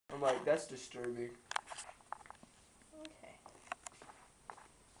I'm like, that's disturbing. Okay.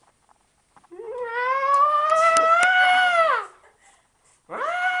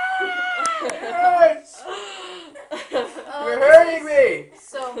 Yes! You're hurting me!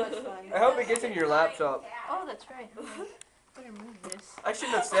 So much fun. I hope it gets in your laptop. Oh, that's right. Better move this. I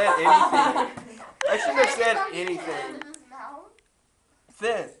shouldn't have said anything. I shouldn't have said anything.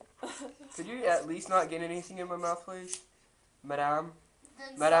 Thin. Could you at least not get anything in my mouth, please? Madame?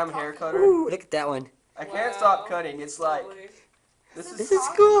 Madame hair cutter? Ooh, look at that one. I can't stop cutting. It's like, This is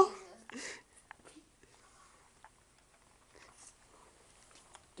cool.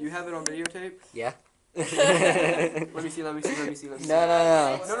 do you have it on videotape? Yeah. Let me see. No.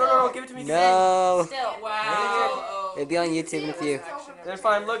 No, give it to me. No. Still. Wow. It'll be on YouTube in a few. Then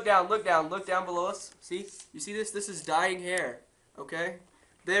fine, look down below us. See? You see this? This is dying hair. Okay?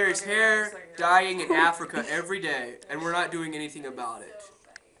 There is hair dying in Africa every day, and we're not doing anything about it.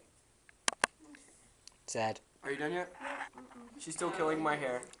 Sad. Are you done yet? She's still killing my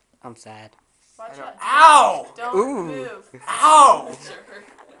hair. I'm sad. Watch out. Ow! Don't Ooh. move. Ow!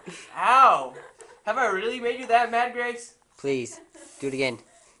 Ow! Have I really made you that mad, Grace? Please, do it again.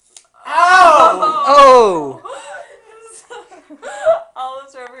 Ow! Oh! All of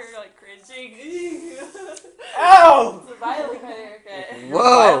us are over here like cringing. Ow! It's a violent haircut. You're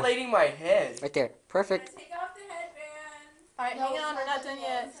Whoa! violating my head. Right there. Perfect. Take off the headband. Alright, hang on. We're not done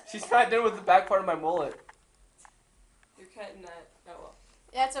yet. She's not done with the back part of my mullet. You're cutting that. Oh well.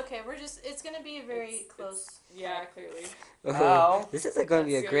 Yeah, it's okay. It's gonna be very close. Yeah, clearly. Oh, Ow. this is going to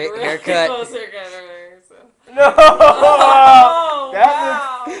be a It's great gonna be really haircut. close haircut over there, so. No! Oh, That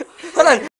wow. looks... Hold on.